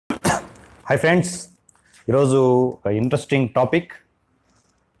Hi friends, ఈరోజు ఒక interesting topic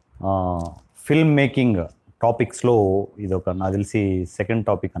film making టాపిక్స్లో ఇది ఒక నాకు తెలిసి సెకండ్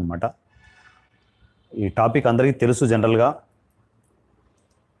టాపిక్ అనమాట. ఈ టాపిక్ అందరికీ తెలుసు. జనరల్గా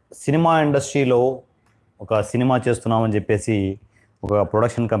సినిమా ఇండస్ట్రీలో ఒక సినిమా చేస్తున్నామని చెప్పేసి ఒక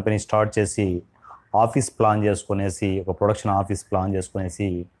ప్రొడక్షన్ కంపెనీ స్టార్ట్ చేసి ఆఫీస్ ప్లాన్ చేసుకునేసి ఒక ప్రొడక్షన్ ఆఫీస్ ప్లాన్ చేసుకునేసి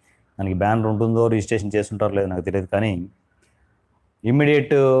దానికి బ్యానర్ ఉంటుందో రిజిస్ట్రేషన్ చేస్తుంటారో లేదో నాకు తెలియదు, కానీ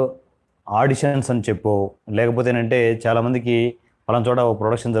ఇమ్మీడియట్ ఆడిషన్స్ అని చెప్పు, లేకపోతే ఏంటంటే చాలామందికి పలానా చోట ఒక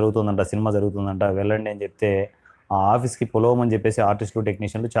ప్రొడక్షన్ జరుగుతుందంట, సినిమా జరుగుతుందంట, వెళ్ళండి అని చెప్తే ఆ ఆఫీస్కి పొలవమని చెప్పేసి ఆర్టిస్టులు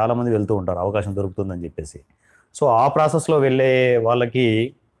టెక్నీషియన్లు చాలామంది వెళ్తూ ఉంటారు, అవకాశం దొరుకుతుందని చెప్పేసి. సో ఆ ప్రాసెస్లో వెళ్ళే వాళ్ళకి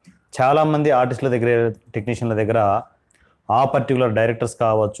చాలామంది ఆర్టిస్టుల దగ్గర, టెక్నీషియన్ల దగ్గర ఆ పర్టికులర్ డైరెక్టర్స్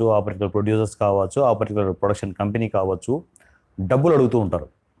కావచ్చు, ఆ పర్టికులర్ ప్రొడ్యూసర్స్ కావచ్చు, ఆ పర్టికులర్ ప్రొడక్షన్ కంపెనీ కావచ్చు, డబ్బులు అడుగుతూ ఉంటారు.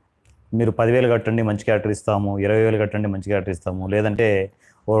 మీరు 10,000 కట్టండి మంచి క్యారెక్టర్ ఇస్తాము, 20,000 కట్టండి మంచి క్యారెక్టర్ ఇస్తాము, లేదంటే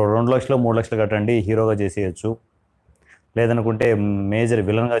ఓ 2 లక్షలు 3 లక్షలు కట్టండి హీరోగా చేసేయచ్చు, లేదనుకుంటే మేజర్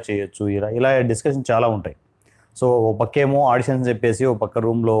విలన్గా చేయొచ్చు. ఇలా డిస్కషన్ చాలా ఉంటాయి. సో ఓ పక్కేమో ఆడిషన్స్ చెప్పేసి ఓ పక్క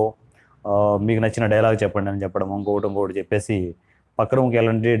రూమ్లో మీకు నచ్చిన డైలాగ్ చెప్పండి అని చెప్పడం, ఇంకోటి చెప్పేసి పక్క రూమ్కి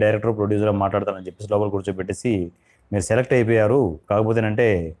వెళ్ళండి డైరెక్టర్ ప్రొడ్యూసర్ మాట్లాడతానని చెప్పేసి లోపల కూర్చోబెట్టేసి మీరు సెలెక్ట్ అయిపోయారు, కాకపోతే అంటే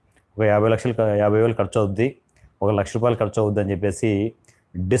ఒక 50,000 ఖర్చు అవుద్ది, 1,00,000 రూపాయలు ఖర్చు అవుద్ది అని చెప్పేసి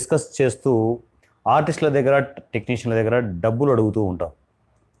డిస్కస్ చేస్తూ ఆర్టిస్టుల దగ్గర, టెక్నీషియన్ల దగ్గర డబ్బులు అడుగుతూ ఉంటారు.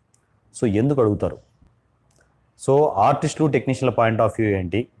 సో ఎందుకు అడుగుతారు? సో ఆర్టిస్టులు, టెక్నీషియన్ల పాయింట్ ఆఫ్ వ్యూ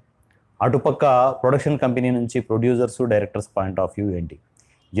ఏంటి, అటుపక్క ప్రొడక్షన్ కంపెనీ నుంచి producers, directors point of view ఏంటి,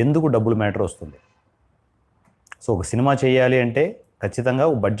 ఎందుకు డబ్బులు మ్యాటర్ వస్తుంది? సో ఒక సినిమా చేయాలి అంటే ఖచ్చితంగా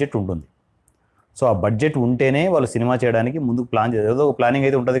ఒక బడ్జెట్ ఉంటుంది. సో ఆ బడ్జెట్ ఉంటేనే వాళ్ళు సినిమా చేయడానికి ముందుకు ప్లాన్ చేయాలి, ఏదో ఒక ప్లానింగ్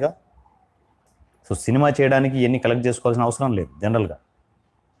అయితే ఉంటుందిగా. సో సినిమా చేయడానికి ఇవన్నీ కలెక్ట్ చేసుకోవాల్సిన అవసరం లేదు జనరల్గా.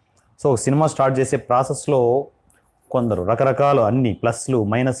 సో సినిమా స్టార్ట్ చేసే ప్రాసెస్లో కొందరు రకరకాలు అన్ని ప్లస్లు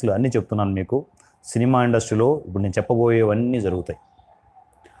మైనస్లు అన్నీ చెప్తున్నాను మీకు. సినిమా ఇండస్ట్రీలో ఇప్పుడు నేను చెప్పబోయేవన్నీ జరుగుతాయి.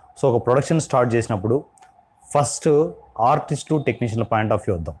 సో ఒక ప్రొడక్షన్ స్టార్ట్ చేసినప్పుడు first artist, టెక్నీషియన్ల point of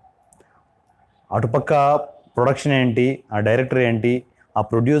view వద్దాం. అటుపక్క ప్రొడక్షన్ ఏంటి, ఆ డైరెక్టర్ ఏంటి, ఆ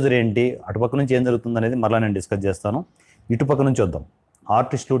ప్రొడ్యూసర్ ఏంటి, అటుపక్క నుంచి ఏం జరుగుతుంది అనేది మరలా నేను డిస్కస్ చేస్తాను. ఇటుపక్క నుంచి వద్దాం,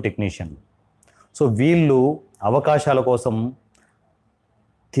 ఆర్టిస్టులు, టెక్నీషియన్లు. సో వీళ్ళు అవకాశాల కోసం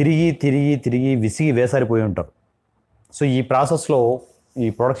తిరిగి విసిగి వేసారిపోయి ఉంటారు. సో ఈ ప్రాసెస్లో ఈ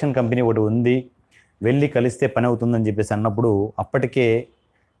ప్రొడక్షన్ కంపెనీ ఒకటి ఉంది, వెళ్ళి కలిస్తే పని అవుతుందని చెప్పేసి అన్నప్పుడు అప్పటికే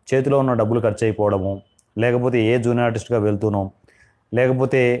చేతిలో ఉన్న డబ్బులు ఖర్చు అయిపోవడము, లేకపోతే ఏ జూనియర్ ఆర్టిస్ట్గా వెళ్తూనో,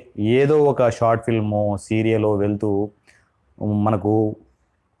 లేకపోతే ఏదో ఒక షార్ట్ ఫిల్మో సీరియలో వెళ్తూ మనకు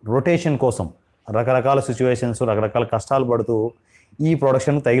రొటేషన్ కోసం రకరకాల సిచ్యువేషన్స్, రకరకాల కష్టాలు పడుతూ ఈ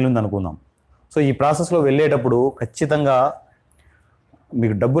ప్రొడక్షన్ తగిలింది అనుకుందాం. సో ఈ ప్రాసెస్లో వెళ్ళేటప్పుడు ఖచ్చితంగా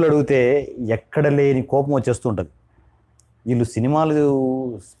మీకు డబ్బులు అడిగితే ఎక్కడ లేని కోపం వచ్చేస్తుంటుంది. వీళ్ళు సినిమాలు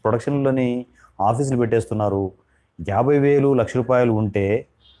ప్రొడక్షన్లోని ఆఫీసులు పెట్టేస్తున్నారు, 50,000 1,00,000 రూపాయలు ఉంటే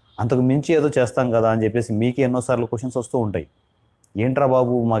అంతకు మించి ఏదో చేస్తాం కదా అని చెప్పేసి మీకు ఎన్నోసార్లు క్వశ్చన్స్ వస్తూ ఉంటాయి. ఏంట్రా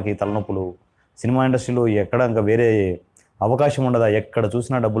బాబు మాకు ఈ తలనొప్పులు, సినిమా ఇండస్ట్రీలో ఎక్కడ ఇంకా వేరే అవకాశం ఉండదా, ఎక్కడ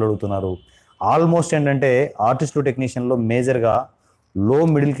చూసినా డబ్బులు అడుగుతున్నారు. ఆల్మోస్ట్ ఏంటంటే ఆర్టిస్టులు, టెక్నీషియన్లో మేజర్గా లో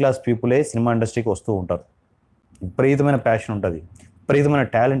మిడిల్ క్లాస్ పీపులే సినిమా ఇండస్ట్రీకి వస్తూ ఉంటారు. విపరీతమైన ప్యాషన్ ఉంటుంది, విపరీతమైన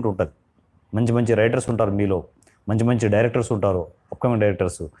టాలెంట్ ఉంటుంది, మంచి రైటర్స్ ఉంటారు మీలో, మంచి డైరెక్టర్స్ ఉంటారు, అప్కమింగ్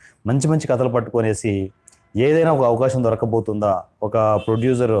డైరెక్టర్స్. మంచి కథలు పట్టుకొనేసి ఏదైనా ఒక అవకాశం దొరకబోతుందా, ఒక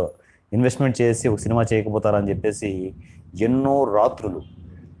ప్రొడ్యూసర్ ఇన్వెస్ట్మెంట్ చేసి ఒక సినిమా చేయకపోతారని చెప్పేసి ఎన్నో రాత్రులు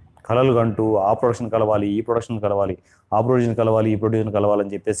కలలు కంటూ ఆ ప్రొడక్షన్ కలవాలి, ఈ ప్రొడక్షన్ కలవాలి, ఆ ప్రొడ్యూసర్ కలవాలి, ఈ ప్రొడ్యూసర్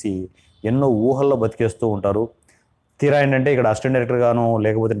కలవాలని చెప్పేసి ఎన్నో ఊహల్లో బతికేస్తూ ఉంటారు. తీరా ఏంటంటే ఇక్కడ అసిస్టెంట్ డైరెక్టర్ గాను,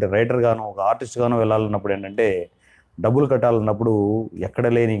 లేకపోతే రైటర్ గాను, ఒక ఆర్టిస్ట్ గాను వెళ్ళాలన్నప్పుడు ఏంటంటే డబ్బులు కట్టాలన్నప్పుడు ఎక్కడ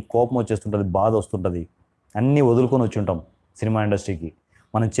లేని కోపం వచ్చేస్తుంటుంది, బాధ వస్తుంటుంది. అన్నీ వదులుకొని వచ్చి ఉంటాం సినిమా ఇండస్ట్రీకి.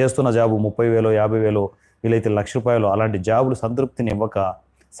 మనం చేస్తున్న జాబు 30,000 50,000 వీలైతే 1,00,000 రూపాయలు, అలాంటి జాబులు సంతృప్తిని ఇవ్వక,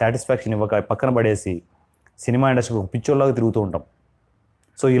 సాటిస్ఫాక్షన్ ఇవ్వక పక్కన పడేసి సినిమా ఇండస్ట్రీకి పిచ్చోళ్ళలాగా తిరుగుతూ ఉంటాం.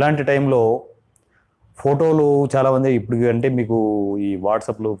 సో ఇలాంటి టైంలో ఫోటోలు చాలామంది ఇప్పుడు అంటే మీకు ఈ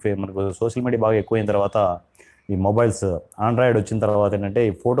వాట్సాప్లు, మనకు సోషల్ మీడియా బాగా ఎక్కువైన తర్వాత, ఈ మొబైల్స్ ఆండ్రాయిడ్ వచ్చిన తర్వాత ఏంటంటే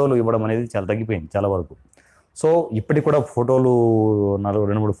ఈ ఫోటోలు ఇవ్వడం అనేది చాలా తగ్గిపోయింది చాలా వరకు. సో ఇప్పటికి కూడా ఫోటోలు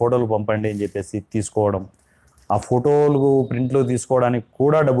 2-3 ఫోటోలు పంపండి అని చెప్పేసి తీసుకోవడం, ఆ ఫోటోలు ప్రింట్లు తీసుకోవడానికి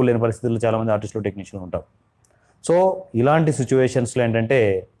కూడా డబ్బులు లేని పరిస్థితుల్లో చాలామంది ఆర్టిస్టులు, టెక్నీషియన్లు ఉంటారు. సో ఇలాంటి సిచ్యువేషన్స్లో ఏంటంటే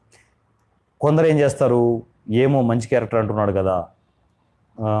కొందరు ఏం చేస్తారు, ఏమో మంచి క్యారెక్టర్ అంటున్నాడు కదా,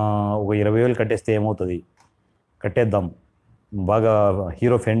 ఒక 20,000 కట్టేస్తే ఏమవుతుంది, కట్టేద్దాం, బాగా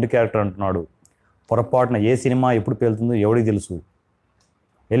హీరో ఫ్రెండ్ క్యారెక్టర్ అంటున్నాడు, పొరపాటున ఏ సినిమా ఎప్పుడు పేలుతుందో ఎవరికి తెలుసు,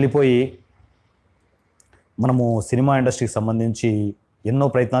 వెళ్ళిపోయి మనము సినిమా ఇండస్ట్రీకి సంబంధించి ఎన్నో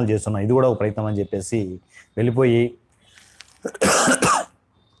ప్రయత్నాలు చేస్తున్నాం, ఇది కూడా ఒక ప్రయత్నం అని చెప్పేసి వెళ్ళిపోయి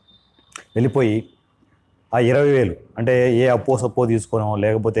వెళ్ళిపోయి ఆ 20,000 అంటే ఏ అప్పో సప్పో తీసుకోనో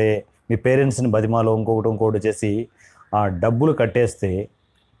లేకపోతే మీ పేరెంట్స్ని బతిమాలో ఇంకొకటి చేసి ఆ డబ్బులు కట్టేస్తే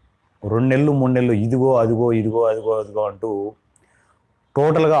 2 నెలలు 3 నెలలు ఇదిగో అదిగో ఇదిగో అదిగో అదిగో అంటూ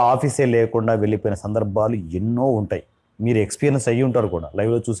టోటల్గా ఆఫీసే లేకుండా వెళ్ళిపోయిన సందర్భాలు ఎన్నో ఉంటాయి. మీరు ఎక్స్పీరియన్స్ అయ్యి ఉంటారు కూడా,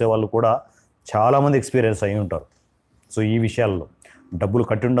 లైవ్లో చూసే వాళ్ళు కూడా చాలామంది ఎక్స్పీరియన్స్ అయ్యి ఉంటారు. సో ఈ విషయాల్లో డబ్బులు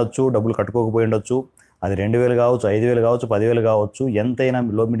కట్టి ఉండొచ్చు, డబ్బులు కట్టుకోకపోయి ఉండొచ్చు. అది 2,000 కావచ్చు, 5,000 కావచ్చు, 10,000 కావచ్చు. ఎంతైనా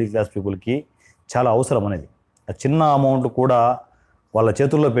లో మిడిల్ క్లాస్ పీపుల్కి చాలా అవసరం అనేది. ఆ చిన్న అమౌంట్ కూడా వాళ్ళ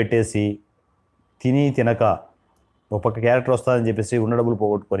చేతుల్లో పెట్టేసి తిని తినక ఒక పక్క క్యారెక్టర్ వస్తుందని చెప్పేసి ఉన్న డబ్బులు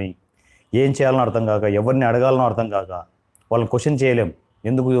పోగొట్టుకొని ఏం చేయాలని అర్థం కాక, ఎవరిని అడగాలనో అర్థం కాక వాళ్ళని క్వశ్చన్ చేయలేం.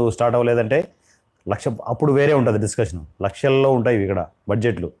 ఎందుకు స్టార్ట్ అవ్వలేదంటే లక్ష, అప్పుడు వేరే ఉంటుంది డిస్కషన్. లక్షల్లో ఉంటాయి ఇక్కడ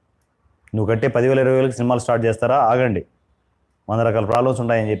బడ్జెట్లు. నువ్వు కట్టే 10,000 20,000 సినిమాలు స్టార్ట్ చేస్తారా, ఆగండి, 100 రకాల ప్రాబ్లమ్స్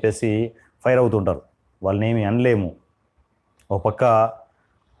ఉంటాయని చెప్పేసి ఫైర్ అవుతుంటారు. వాళ్ళని ఏమి అనలేము. ఒక పక్క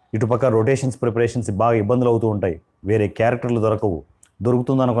ఇటుపక్క రొటేషన్స్ ప్రిపరేషన్స్ బాగా ఇబ్బందులు అవుతూ ఉంటాయి. వేరే క్యారెక్టర్లు దొరకవు.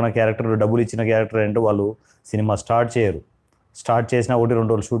 దొరుకుతుంది అనుకున్న క్యారెక్టర్, డబ్బులు ఇచ్చిన క్యారెక్టర్ ఏంటో వాళ్ళు సినిమా స్టార్ట్ చేయరు. స్టార్ట్ చేసినా 1-2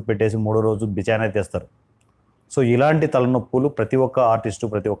 రోజులు షూట్ పెట్టేసి 3వ రోజు బిచానే తెస్తారు. సో ఇలాంటి తలనొప్పులు ప్రతి ఒక్క ఆర్టిస్టు,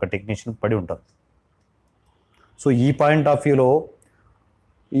 ప్రతి ఒక్క టెక్నీషియన్ పడి ఉంటారు. సో ఈ పాయింట్ ఆఫ్ వ్యూలో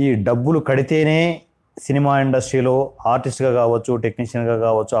ఈ డబ్బులు కడితేనే సినిమా ఇండస్ట్రీలో ఆర్టిస్ట్గా కావచ్చు, టెక్నీషియన్గా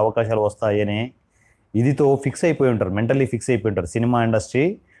కావచ్చు అవకాశాలు వస్తాయని ఇదితో ఫిక్స్ అయిపోయి ఉంటారు, మెంటల్లీ ఫిక్స్ అయిపోయి ఉంటారు. సినిమా ఇండస్ట్రీ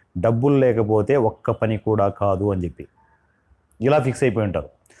డబ్బులు లేకపోతే ఒక్క పని కూడా కాదు అని చెప్పి ఇలా ఫిక్స్ అయిపోయి ఉంటారు.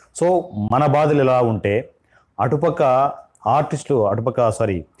 సో మన బాధలు ఎలా ఉంటే అటుపక్క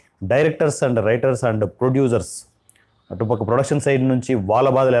directors and writers and producers, అటుపక్క ప్రొడక్షన్ సైడ్ నుంచి వాళ్ళ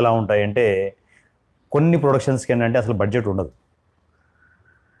బాధలు ఎలా ఉంటాయంటే కొన్ని ప్రొడక్షన్స్కి ఏంటంటే అసలు బడ్జెట్ ఉండదు.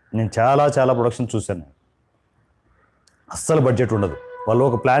 నేను చాలా ప్రొడక్షన్ చూశాను, అస్సలు బడ్జెట్ ఉండదు. వాళ్ళు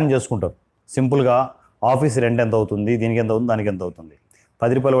ఒక ప్లాన్ చేసుకుంటారు సింపుల్గా. ఆఫీస్ రెంట్ ఎంత అవుతుంది, దీనికి ఎంత అవుతుంది, దానికి ఎంత అవుతుంది,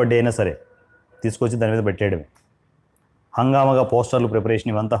 10 రూపాయల వడ్డీ అయినా సరే తీసుకొచ్చి దాని మీద పెట్టేయడమే. హంగామగా పోస్టర్లు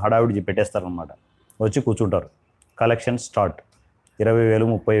ప్రిపరేషన్ ఇవంతా హడావిడి పెట్టేస్తారనమాట. వచ్చి కూర్చుంటారు, కలెక్షన్ స్టార్ట్. 20,000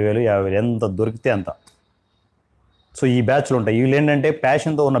 30,000 50,000 ఎంత దొరికితే అంత. సో ఈ బ్యాచ్లు ఉంటాయి. వీళ్ళు ఏంటంటే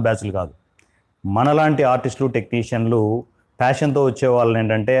ప్యాషన్తో ఉన్న బ్యాచ్లు కాదు. మనలాంటి ఆర్టిస్టులు, టెక్నీషియన్లు ప్యాషన్తో వచ్చే వాళ్ళని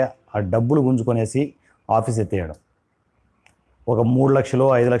ఏంటంటే ఆ డబ్బులు గుంజుకొనేసి ఆఫీస్ ఎత్తేయడం. ఒక 3 లక్షలు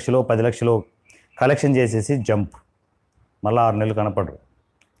 5 లక్షలు 10 లక్షలు కలెక్షన్ చేసేసి జంప్. మళ్ళీ 6 నెలలు కనపడరు.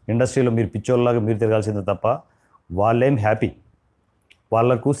 ఇండస్ట్రీలో మీరు పిచ్చోళ్ళలాగా మీరు తిరగాల్సిందే తప్ప వాళ్ళేం హ్యాపీ.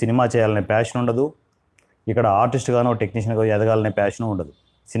 వాళ్లకు సినిమా చేయాలనే ప్యాషన్ ఉండదు. ఇక్కడ ఆర్టిస్ట్గానో టెక్నీషియన్గా ఎదగాలనే ప్యాషను ఉండదు.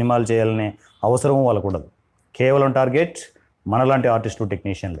 సినిమాలు చేయాలనే అవసరం వాళ్ళకు ఉండదు. కేవలం టార్గెట్ మనలాంటి ఆర్టిస్టులు,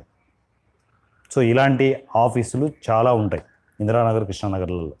 టెక్నీషియన్లే. సో ఇలాంటి ఆఫీసులు చాలా ఉంటాయి ఇందిరానగర్,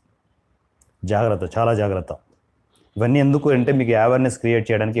 కృష్ణానగర్లలో. జాగ్రత్త, చాలా జాగ్రత్త. ఇవన్నీ ఎందుకు అంటే మీకు అవేర్నెస్ క్రియేట్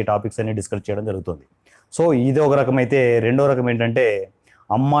చేయడానికి ఈ టాపిక్స్ అన్ని డిస్కస్ చేయడం జరుగుతుంది. సో ఇది ఒక రకమైతే, రెండో రకం ఏంటంటే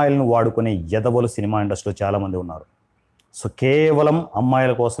అమ్మాయిలను వాడుకునే ఎదవలు సినిమా ఇండస్ట్రీలో చాలామంది ఉన్నారు. సో కేవలం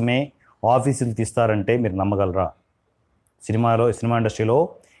అమ్మాయిల కోసమే ఆఫీసులు తీస్తారంటే మీరు నమ్మగలరా? సినిమా ఇండస్ట్రీలో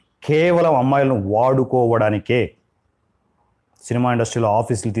కేవలం అమ్మాయిలను వాడుకోవడానికే సినిమా ఇండస్ట్రీలో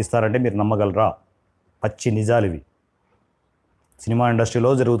ఆఫీసులు తీస్తారంటే మీరు నమ్మగలరా? పచ్చి నిజాలు ఇవి. సినిమా ఇండస్ట్రీలో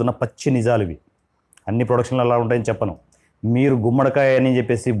జరుగుతున్న పచ్చి నిజాలు ఇవి. అన్ని ప్రొడక్షన్లు అలా ఉంటాయని చెప్పను. మీరు గుమ్మడికాయ అని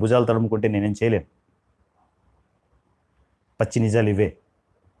చెప్పేసి భుజాలు తడుముకుంటే నేనేం చేయలేను. పచ్చి నిజాలు ఇవే.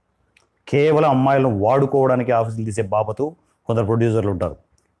 కేవలం అమ్మాయిలను వాడుకోవడానికి ఆఫీసులు తీసే బాపతు కొందరు ప్రొడ్యూసర్లు ఉంటారు.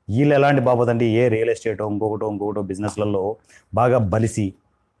 వీళ్ళు ఎలాంటి బాపతు అంటే ఏ రియల్ ఎస్టేటో ఇంకొకటో బిజినెస్లలో బాగా బలిసి,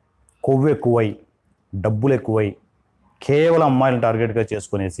 కొవ్వు ఎక్కువై, డబ్బులు ఎక్కువై కేవలం అమ్మాయిలను టార్గెట్గా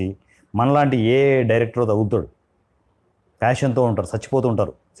చేసుకునేసి మనలాంటి ఏ డైరెక్టర్ తగ్గుతాడు. ప్యాషన్తో ఉంటారు, చచ్చిపోతూ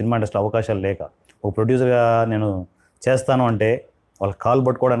ఉంటారు సినిమా ఇండస్ట్రీ అవకాశాలు లేక. ఒక ప్రొడ్యూసర్గా నేను చేస్తాను అంటే వాళ్ళు కాల్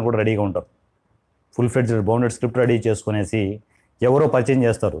పట్టుకోవడానికి కూడా రెడీగా ఉంటారు. Full fledged bounded script ready చేసుకునేసి ఎవరో పరిచయం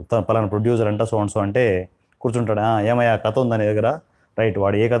చేస్తారు, పలానా ప్రొడ్యూసర్ అంట సో అండ్ సో అంటే కూర్చుంటాడు. ఏమయ్యా కథ ఉందని దగ్గర, రైట్,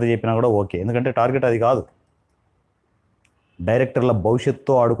 వాడు ఏ కథ చెప్పినా కూడా ఓకే. ఎందుకంటే టార్గెట్ అది కాదు. డైరెక్టర్ల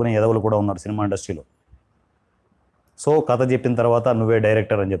భవిష్యత్తుతో ఆడుకునే ఎదవలు కూడా ఉన్నారు సినిమా ఇండస్ట్రీలో. సో కథ చెప్పిన తర్వాత నువ్వే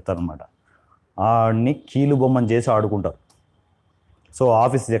డైరెక్టర్ అని చెప్తారనమాట. ఆడిని కీలు బొమ్మని చేసి ఆడుకుంటారు. సో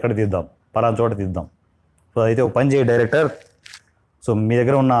ఆఫీస్ ఎక్కడ తీద్దాం, పలానా చోట తీద్దాం. సో అయితే ఒక పని చేయ డైరెక్టర్, సో మీ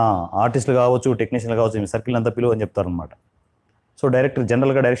దగ్గర ఉన్న ఆర్టిస్టులు కావచ్చు, టెక్నీషియన్లు కావచ్చు, మీ సర్కిల్ అంతా పిలువు అని చెప్తారనమాట. సో డైరెక్టర్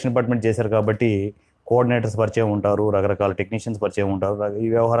జనరల్గా డైరెక్షన్ డిపార్ట్మెంట్ చేశారు కాబట్టి కోఆర్డినేటర్స్ పరిచయం ఉంటారు, రకరకాల టెక్నీషియన్స్ పరిచయం ఉంటారు, ఈ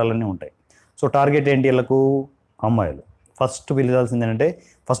వ్యవహారాలన్నీ ఉంటాయి. సో టార్గెట్ ఏంటి వీళ్ళకు? అమ్మాయిలు. ఫస్ట్ పిలిచాల్సింది ఏంటంటే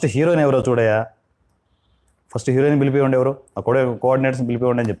ఫస్ట్ హీరోయిన్ ఎవరో చూడయా, ఫస్ట్ హీరోయిన్ పిలిపివ్వండి, ఎవరు ఆ కోఆర్డినేటర్స్ని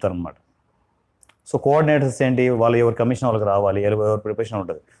పిలిపివ్వండి అని చెప్తారనమాట. సో కోఆర్డినేటర్స్ ఏంటి, వాళ్ళు ఎవరి కమిషన్ వాళ్ళకి రావాలి, ఎవరి ప్రిపరేషన్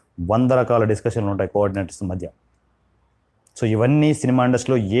ఉంటుంది, 100 రకాల డిస్కషన్లు ఉంటాయి కోఆర్డినేటర్స్ మధ్య. సో ఇవన్నీ సినిమా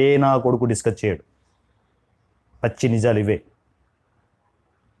ఇండస్ట్రీలో ఏ నా కొడుకు డిస్కస్ చేయడు. పచ్చి నిజాలు ఇవే.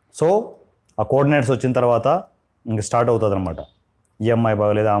 సో ఆ కోఆర్డినేట్స్ వచ్చిన తర్వాత ఇంక స్టార్ట్ అవుతుంది అనమాట. ఈ అమ్మాయి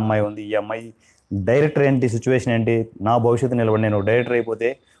బాగలేదు, ఆ అమ్మాయి ఉంది, ఈ అమ్మాయి. డైరెక్టర్ ఏంటి సిచ్యువేషన్ ఏంటి, నా భవిష్యత్తు నిలబడి నేను డైరెక్టర్ అయిపోతే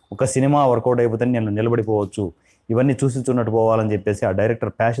ఒక సినిమా వర్కౌట్ అయిపోతే నేను నిలబడిపోవచ్చు, ఇవన్నీ చూసినట్టు పోవాలని చెప్పేసి ఆ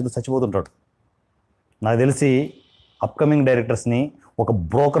డైరెక్టర్ ప్యాషన్తో చచ్చిపోతుంటాడు. నాకు తెలిసి అప్కమింగ్ డైరెక్టర్స్ని ఒక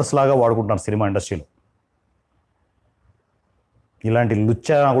బ్రోకర్స్ లాగా వాడుకుంటున్నారు సినిమా ఇండస్ట్రీలో. ఇలాంటి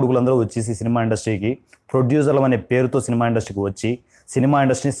లుచ్చా కొడుకులందరూ వచ్చేసి సినిమా ఇండస్ట్రీకి ప్రొడ్యూసర్లు అనే పేరుతో సినిమా ఇండస్ట్రీకి వచ్చి సినిమా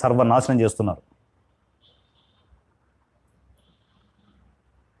ఇండస్ట్రీని సర్వనాశనం చేస్తున్నారు.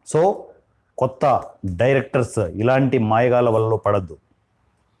 సో కొత్త డైరెక్టర్స్ ఇలాంటి మాయగాల వల్ల పడద్దు.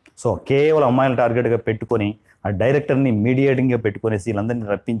 సో కేవలం అమ్మాయిల టార్గెట్గా పెట్టుకొని ఆ డైరెక్టర్ని మీడియేటింగ్గా పెట్టుకునేసి వీళ్ళందరినీ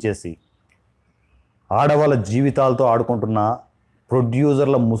రప్పించేసి ఆడవాళ్ళ జీవితాలతో ఆడుకుంటున్న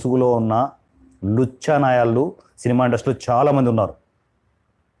ప్రొడ్యూసర్ల ముసుగులో ఉన్న లుచ్చా నాయాళ్ళు సినిమా ఇండస్ట్రీలో చాలామంది ఉన్నారు.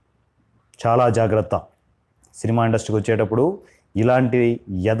 చాలా జాగ్రత్త. సినిమా ఇండస్ట్రీకి వచ్చేటప్పుడు ఇలాంటి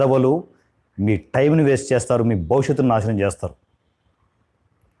ఎదవలు మీ టైంని వేస్ట్ చేస్తారు, మీ భవిష్యత్తును నాశనం చేస్తారు.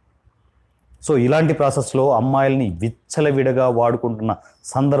 సో ఇలాంటి ప్రాసెస్లో అమ్మాయిల్ని విచ్చలవిడగా వాడుకుంటున్న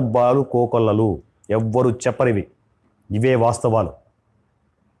సందర్భాలు కోకొల్లలు, ఎవ్వరు చెప్పరివి, ఇవే వాస్తవాలు.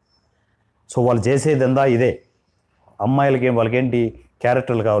 సో వాళ్ళు చేసేదంతా ఇదే. అమ్మాయిలకి వాళ్ళకేంటి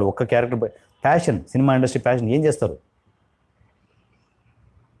క్యారెక్టర్లు కావాలి, ఒక్క character passion, cinema industry passion. ఏం చేస్తారు?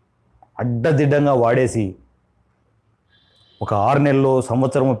 అడ్డదిడ్డంగా వాడేసి ఒక 6 నెలలు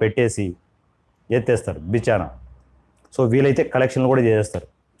సంవత్సరము పెట్టేసి ఎత్తేస్తారు బిచానా. సో వీలైతే కలెక్షన్లు కూడా చేసేస్తారు.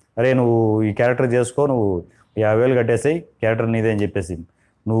 అరే నువ్వు ఈ క్యారెక్టర్ చేసుకో, నువ్వు 50,000 కట్టేసాయి, క్యారెక్టర్ నీదే అని చెప్పేసి,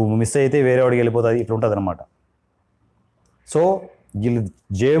 నువ్వు మిస్ అయితే వేరే వాడికి వెళ్ళిపోతుంది, ఇట్లా ఉంటుంది అనమాట. సో వీళ్ళు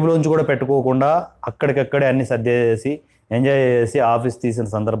జేబులోంచి కూడా పెట్టుకోకుండా అక్కడికక్కడే అన్ని సర్దేసి ఎంజాయ్ చేసి ఆఫీస్ తీసిన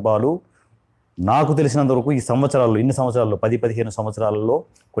సందర్భాలు నాకు తెలిసినంత వరకు ఈ సంవత్సరాల్లో, ఇన్ని సంవత్సరాల్లో 10-15 సంవత్సరాలలో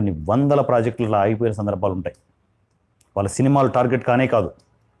కొన్ని వందల ప్రాజెక్టులు ఆగిపోయిన సందర్భాలు ఉంటాయి. వాళ్ళ సినిమాలు టార్గెట్ కానే కాదు.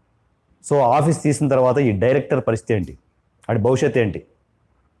 సో ఆఫీస్ తీసిన తర్వాత ఈ డైరెక్టర్ పరిస్థితి ఏంటి, వాడి భవిష్యత్తు ఏంటి?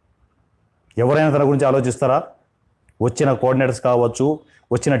 ఎవరైనా తన గురించి ఆలోచిస్తారా? వచ్చిన కోఆర్డినేటర్స్ కావచ్చు,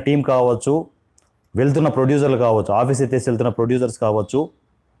 వచ్చిన టీం కావచ్చు, వెళ్తున్న ప్రొడ్యూసర్లు కావచ్చు, ఆఫీస్ ఎత్తేసి వెళ్తున్న ప్రొడ్యూసర్స్ కావచ్చు,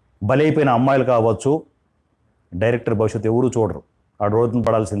 బలైపోయిన అమ్మాయిలు కావచ్చు, డైరెక్టర్ భవిష్యత్తు ఎవరు చూడరు. ఆ రోజున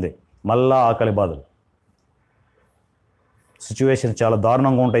పడాల్సిందే మళ్ళా ఆకలి బాధలు. సిచ్యువేషన్ చాలా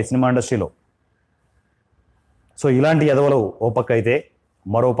దారుణంగా ఉంటాయి సినిమా ఇండస్ట్రీలో. సో ఇలాంటి ఎదవలు ఓ పక్క అయితే,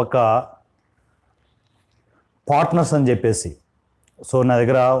 మరో పక్క పార్ట్నర్స్ అని చెప్పేసి, సో నా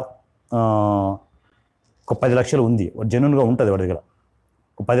దగ్గర ఒక 10 లక్షలు ఉంది, జెన్యూన్గా ఉంటుంది వాడి దగ్గర,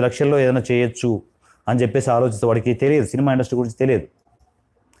 ఒక 10 లక్షల్లో ఏదైనా చేయొచ్చు అని చెప్పేసి ఆలోచిస్తే వాడికి తెలియదు, సినిమా ఇండస్ట్రీ గురించి తెలియదు.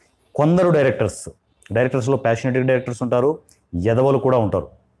 కొందరు డైరెక్టర్స్లో ప్యాషనేటెడ్ డైరెక్టర్స్ ఉంటారు, ఎదవలు కూడా ఉంటారు.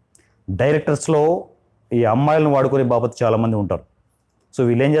 డైరెక్టర్స్లో ఈ అమ్మాయిలను వాడుకునే బాబత్ చాలామంది ఉంటారు. సో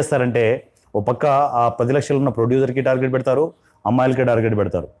వీళ్ళు ఏం చేస్తారంటే, ఓ పక్క ఆ 10 లక్షలు ఉన్న ప్రొడ్యూసర్కి టార్గెట్ పెడతారు, అమ్మాయిలకి టార్గెట్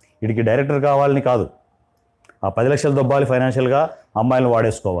పెడతారు. వీడికి డైరెక్టర్ కావాలని కాదు, ఆ 10 లక్షలు దొబ్బాలి, ఫైనాన్షియల్గా అమ్మాయిలను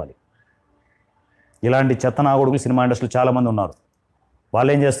వాడేసుకోవాలి. ఇలాంటి చెత్త నాగొడుకులు సినిమా ఇండస్ట్రీలో చాలామంది ఉన్నారు. వాళ్ళు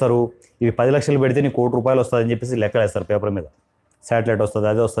ఏం చేస్తారు, ఇవి 10 లక్షలు పెడితే నీకు ₹1,00,00,000 వస్తుందని చెప్పేసి లెక్కలు వేస్తారు పేపర్ మీద. శాటిలైట్ వస్తుంది,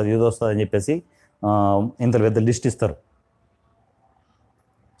 అది వస్తుంది, ఇది వస్తుంది అని చెప్పేసి ఇంత పెద్ద లిస్ట్ ఇస్తారు.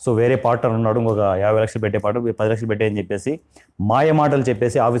 సో వేరే పార్ట్నర్ ఉన్నాడు, ఇంకొక 50 లక్షలు పెట్టే పార్ట్నర్ 10 లక్షలు పెట్టే అని చెప్పేసి మాయ మాటలు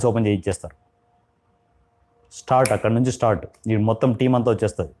చెప్పేసి ఆఫీస్ ఓపెన్ చేయించేస్తారు. అక్కడి నుంచి స్టార్ట్. ఈ మొత్తం టీం అంతా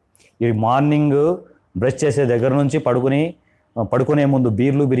వచ్చేస్తుంది. ఈ మార్నింగ్ బ్రష్ చేసే దగ్గర నుంచి పడుకునే ముందు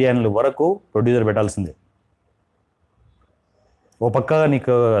బీర్లు బిర్యానీలు వరకు ప్రొడ్యూసర్ పెట్టాల్సిందే. ఓ పక్క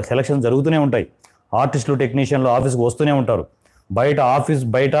నీకు సెలక్షన్ జరుగుతూనే ఉంటాయి, ఆర్టిస్టులు టెక్నీషియన్లు ఆఫీస్కి వస్తూనే ఉంటారు. ఆఫీస్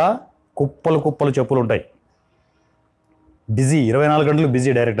బయట కుప్పలు చెప్పులు ఉంటాయి. బిజీ, 24 గంటలు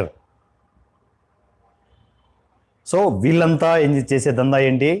బిజీ డైరెక్టర్. సో వీళ్ళంతా ఏం చేసే దందా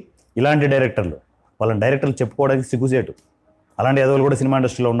ఏంటి, ఇలాంటి డైరెక్టర్లు, వాళ్ళని డైరెక్టర్లు చెప్పుకోవడానికి సిగ్గుసేటు. అలాంటి ఎదవలు కూడా సినిమా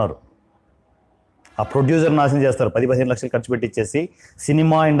ఇండస్ట్రీలో ఉన్నారు. ఆ ప్రొడ్యూసర్ నాశనం చేస్తారు. 10-15 లక్షలు ఖర్చు పెట్టించేసి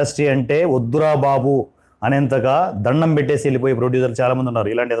సినిమా ఇండస్ట్రీ అంటే వద్దురా బాబు అనేంతగా దండం పెట్టేసి వెళ్ళిపోయే ప్రొడ్యూసర్లు చాలామంది ఉన్నారు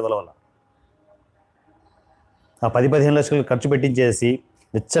ఇలాంటి ఎదవల వల్ల. ఆ 10-15 లక్షలు ఖర్చు పెట్టించేసి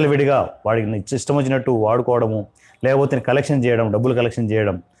విచ్చలవిడిగా వాడికి ఇష్టం వచ్చినట్టు వాడుకోవడము, లేకపోతే డబ్బులు కలెక్షన్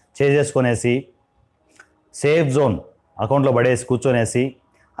చేయడం చేసేసుకొనేసి సేఫ్ జోన్ అకౌంట్లో పడేసి కూర్చొనేసి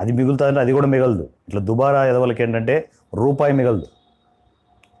అది మిగులుతుందంటే అది కూడా మిగలదు. ఇట్లా దుబారా ఎదవలకి ఏంటంటే రూపాయి మిగలదు.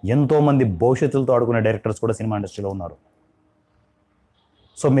 ఎంతోమంది భవిష్యత్తులతో ఆడుకునే డైరెక్టర్స్ కూడా సినిమా ఇండస్ట్రీలో ఉన్నారు.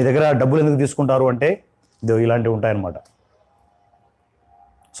 సో మీ దగ్గర డబ్బులు ఎందుకు తీసుకుంటారు అంటే ఇలాంటివి ఉంటాయన్నమాట.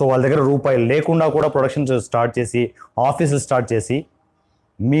 సో వాళ్ళ దగ్గర రూపాయి లేకుండా కూడా ప్రొడక్షన్స్ స్టార్ట్ చేసి, ఆఫీసులు స్టార్ట్ చేసి,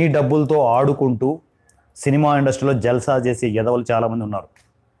 మీ డబ్బులతో ఆడుకుంటూ సినిమా ఇండస్ట్రీలో జల్సా చేసి ఎదవలు చాలామంది ఉన్నారు.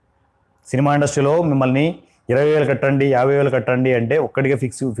 సినిమా ఇండస్ట్రీలో మిమ్మల్ని 20,000 కట్టండి, 50,000 కట్టండి అంటే ఒక్కడిగా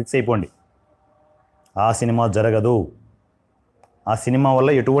ఫిక్స్ అయిపోండి. ఆ సినిమా జరగదు. ఆ సినిమా వల్ల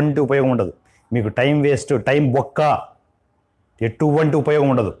ఎటువంటి ఉపయోగం ఉండదు. మీకు టైం వేస్ట్, టైం బొక్క, ఎటువంటి ఉపయోగం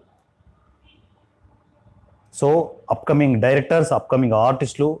ఉండదు. సో అప్కమింగ్ డైరెక్టర్స్, అప్కమింగ్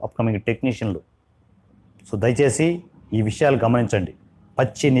ఆర్టిస్టులు, అప్కమింగ్ టెక్నీషియన్లు, సో దయచేసి ఈ విషయాలు గమనించండి.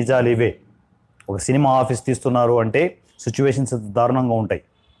 పచ్చి నిజాలు ఇవే. ఒక సినిమా ఆఫీస్ తీస్తున్నారు అంటే సిచ్యువేషన్స్ దారుణంగా ఉంటాయి.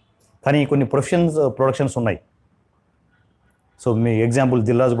 కానీ కొన్ని ప్రొడక్షన్స్ ఉన్నాయి. సో మీ ఎగ్జాంపుల్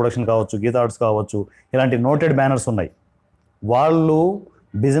దిల్రాజు ప్రొడక్షన్ కావచ్చు, గీతా ఆర్ట్స్ కావచ్చు, ఇలాంటి నోటెడ్ బ్యానర్స్ ఉన్నాయి. వాళ్ళు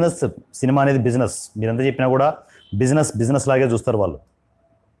బిజినెస్, సినిమా అనేది బిజినెస్. మీరంతా చెప్పినా కూడా బిజినెస్ లాగే చూస్తారు వాళ్ళు.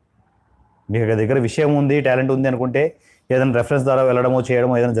 మీకు దగ్గర విషయం ఉంది, టాలెంట్ ఉంది అనుకుంటే ఏదైనా రెఫరెన్స్ ద్వారా వెళ్ళడమో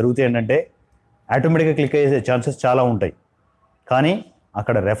చేయడమో ఏదైనా జరుగుతాయి ఏంటంటే ఆటోమేటిక్గా క్లిక్ అయ్యే ఛాన్సెస్ చాలా ఉంటాయి. కానీ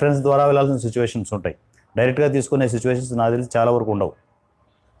అక్కడ రెఫరెన్స్ ద్వారా వెళ్ళాల్సిన సిచ్యువేషన్స్ ఉంటాయి. డైరెక్ట్గా తీసుకునే సిచ్యువేషన్స్ నాకు తెలిసి చాలా వరకు ఉండవు.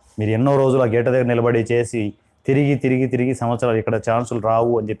 మీరు ఎన్నో రోజులు ఆ గేట దగ్గర నిలబడి చేసి తిరిగి సంవత్సరాలు ఇక్కడ ఛాన్సులు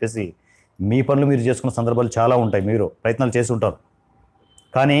రావు అని చెప్పేసి మీ పనులు మీరు చేసుకున్న సందర్భాలు చాలా ఉంటాయి. మీరు ప్రయత్నాలు చేసి ఉంటారు.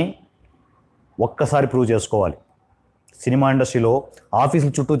 కానీ ఒక్కసారి ప్రూవ్ చేసుకోవాలి. సినిమా ఇండస్ట్రీలో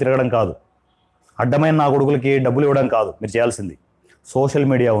ఆఫీసుల చుట్టూ తిరగడం కాదు, అడ్డమైన నా కొడుకులకి డబ్బులు ఇవ్వడం కాదు మీరు చేయాల్సింది. సోషల్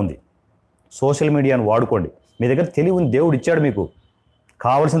మీడియా ఉంది. సోషల్ మీడియాను వాడుకోండి. మీ దగ్గర తెలివి ఉంది, దేవుడు ఇచ్చాడు, మీకు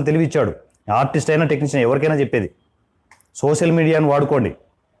కావాల్సిన తెలివి ఇచ్చాడు. ఆర్టిస్ట్ అయినా టెక్నీషియన్ ఎవరికైనా చెప్పేది, సోషల్ మీడియాను వాడుకోండి.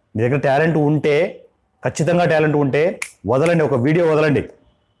 మీ దగ్గర టాలెంట్ ఉంటే, ఖచ్చితంగా టాలెంట్ ఉంటే వదలండి. ఒక వీడియో వదలండి,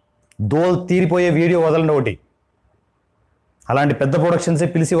 తీరిపోయే వీడియో వదలండి ఒకటి. అలాంటి పెద్ద ప్రొడక్షన్సే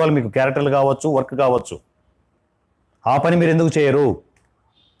పిలిచి వాళ్ళు మీకు క్యారెక్టర్లు కావచ్చు, వర్క్ కావచ్చు. ఆ పని మీరు ఎందుకు చేయరు?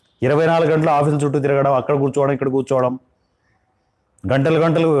 24 గంటలు ఆఫీసుల చుట్టూ తిరగడం, అక్కడ కూర్చోవడం, ఇక్కడ కూర్చోవడం,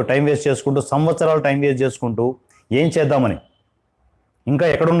 గంటలు టైం వేస్ట్ చేసుకుంటూ, సంవత్సరాలు టైం వేస్ట్ చేసుకుంటూ ఏం చేద్దామని. ఇంకా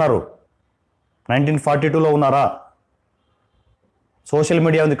ఎక్కడున్నారు? 1942లో ఉన్నారా? సోషల్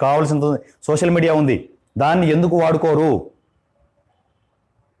మీడియా ఉంది, కావాల్సింది సోషల్ మీడియా ఉంది. దాన్ని ఎందుకు వాడుకోరు?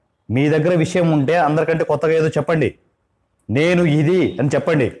 మీ దగ్గర విషయం ఉంటే అందరికంటే కొత్తగా ఏదో చెప్పండి. నేను ఇది అని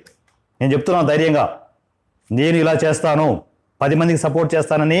చెప్పండి. నేను చెప్తున్నాను ధైర్యంగా, నేను ఇలా చేస్తాను, 10 మందికి సపోర్ట్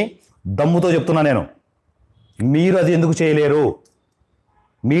చేస్తానని దమ్ముతో చెప్తున్నా నేను. మీరు అది ఎందుకు చేయలేరు?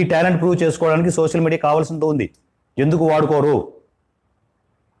 మీ టాలెంట్ ప్రూవ్ చేసుకోవడానికి సోషల్ మీడియా కావాల్సింది ఉంది. ఎందుకు వాడుకోరు?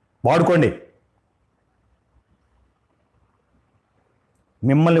 వాడుకోండి.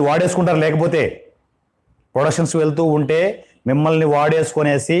 మిమ్మల్ని వాడేసుకుంటారు. లేకపోతే ప్రొడక్షన్స్ వెళ్తూ ఉంటే మిమ్మల్ని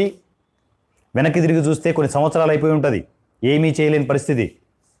వాడేసుకొనేసి వెనక్కి తిరిగి చూస్తే కొన్ని సంవత్సరాలు అయిపోయి ఉంటుంది. ఏమీ చేయలేని పరిస్థితి.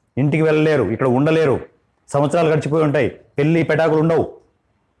 ఇంటికి వెళ్ళలేరు, ఇక్కడ ఉండలేరు, సంవత్సరాలు గడిచిపోయి ఉంటాయి, పెళ్ళి పెటాకులు ఉండవు,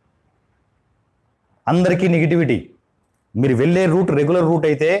 అందరికీ నెగిటివిటీ. మీరు వెళ్ళే రూట్ రెగ్యులర్ రూట్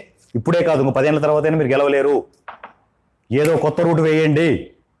అయితే ఇప్పుడే కాదు, 10 ఏళ్ళ తర్వాతైనా మీరు గెలవలేరు. ఏదో కొత్త రూట్ వేయండి.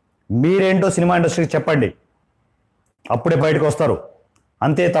 మీరేంటో సినిమా ఇండస్ట్రీకి చెప్పండి, అప్పుడే బయటకు వస్తారు.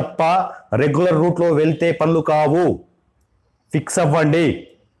 అంతే తప్ప రెగ్యులర్ రూట్లో వెళ్తే పనులు కావు. ఫిక్స్ అవ్వండి.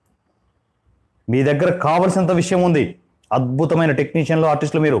 మీ దగ్గర కావలసినంత విషయం ఉంది. అద్భుతమైన టెక్నీషియన్లు,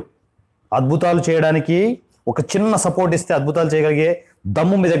 ఆర్టిస్టులు. మీరు అద్భుతాలు చేయడానికి ఒక చిన్న సపోర్ట్ ఇస్తే అద్భుతాలు చేయగలిగే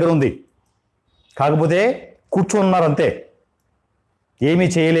దమ్ము మీ దగ్గర ఉంది. కాకపోతే కూర్చున్నారు అంతే. ఏమీ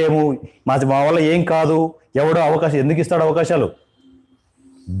చేయలేము, మా వల్ల ఏం కాదు, ఎవడో అవకాశం ఎందుకు ఇస్తాడు? అవకాశాలు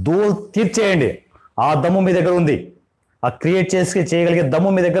తీర్చేయండి. ఆ దమ్ము మీ దగ్గర ఉంది. ఆ క్రియేట్ చేసి చేయగలిగే దమ్ము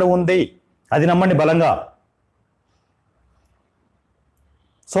మీ దగ్గర ఉంది. అది నమ్మండి బలంగా.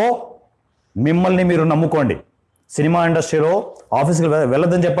 సో మిమ్మల్ని మీరు నమ్ముకోండి. సినిమా ఇండస్ట్రీలో ఆఫీస్కి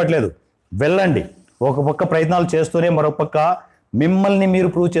వెళ్ళొద్దని చెప్పట్లేదు, వెళ్ళండి. ఒక పక్క ప్రయత్నాలు చేస్తూనే మరొక పక్క మిమ్మల్ని మీరు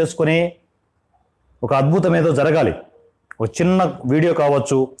ప్రూవ్ చేసుకుని ఒక అద్భుతం ఏదో జరగాలి. ఒక చిన్న వీడియో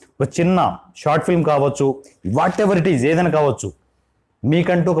కావచ్చు, ఒక చిన్న షార్ట్ ఫిల్మ్ కావచ్చు, వాట్ ఎవర్ ఇట్ ఈజ్, ఏదైనా కావచ్చు,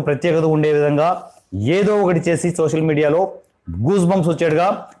 మీకంటూ ఒక ప్రత్యేకత ఉండే విధంగా ఏదో ఒకటి చేసి సోషల్ మీడియాలో గూస్ బంప్స్ వచ్చేట్టుగా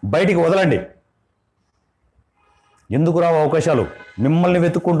బయటికి వదలండి. ఎందుకు రావు అవకాశాలు? మిమ్మల్ని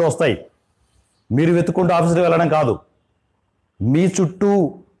వెతుక్కుంటూ వస్తాయి. మీరు వెతుక్కుంటూ ఆఫీసుకి వెళ్ళడం కాదు, మీ చుట్టూ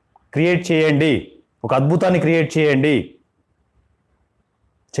క్రియేట్ చేయండి. ఒక అద్భుతాన్ని క్రియేట్ చేయండి.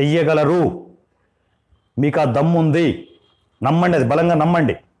 చెయ్యగలరు. మీకు ఆ దమ్ము ఉంది. నమ్మండి, అది బలంగా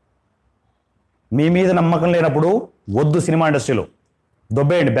నమ్మండి. మీ మీద నమ్మకం లేనప్పుడు వద్దు. సినిమా ఇండస్ట్రీలో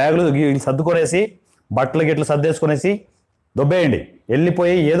దొబ్బేయండి. బ్యాగులు సర్దుకొనేసి, బట్టలు గిట్లు సర్దేసుకొనేసి దొబ్బేయండి.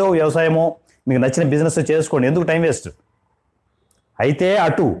 వెళ్ళిపోయి ఏదో వ్యవసాయమో మీకు నచ్చిన బిజినెస్ చేసుకోండి. ఎందుకు టైం వేస్ట్? అయితే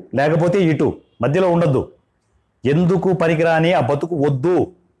అటు, లేకపోతే ఇటు, మధ్యలో ఉండొద్దు. ఎందుకు పనికిరాని ఆ బతుకు వద్దు.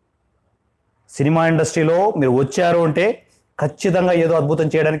 సినిమా ఇండస్ట్రీలో మీరు వచ్చారు అంటే ఖచ్చితంగా ఏదో అద్భుతం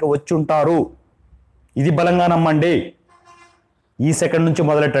చేయడానికి వచ్చి ఉంటారు. ఇది బలంగా నమ్మండి. ఈ సెకండ్ నుంచి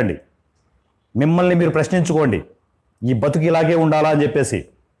మొదలెట్టండి. మిమ్మల్ని మీరు ప్రశ్నించుకోండి, ఈ బతుకు ఇలాగే ఉండాలా అని చెప్పేసి.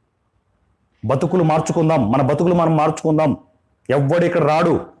 బతుకులు మార్చుకుందాం, మన బతుకులు మనం మార్చుకుందాం. ఎవ్వడు ఇక్కడ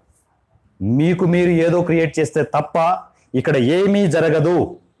రాడు. మీకు మీరు ఏదో క్రియేట్ చేస్తే తప్ప ఇక్కడ ఏమీ జరగదు.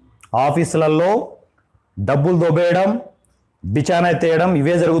 ఆఫీసులలో డబ్బులు దొబ్బేయడం, బిచానా ఎత్తేయడం,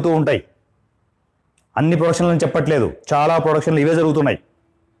 ఇవే జరుగుతూ ఉంటాయి. అన్ని ప్రొడక్షన్లను చెప్పట్లేదు, చాలా ప్రొడక్షన్లు ఇవే జరుగుతున్నాయి.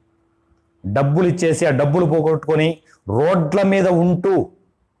 డబ్బులు ఇచ్చేసి ఆ డబ్బులు పోగొట్టుకొని రోడ్ల మీద ఉంటూ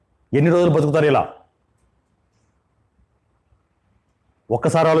ఎన్ని రోజులు బతుకుతారు ఇలా?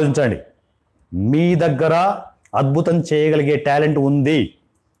 ఒక్కసారి ఆలోచించండి. మీ దగ్గర అద్భుతం చేయగలిగే టాలెంట్ ఉంది,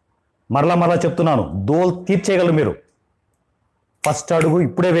 మరలా చెప్తున్నాను, దోల్ తీర్చేయగలరు మీరు. ఫస్ట్ అడుగు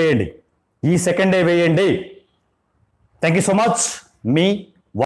ఇప్పుడే వేయండి, ఈ సెకండే వేయండి. Thank you so much. Me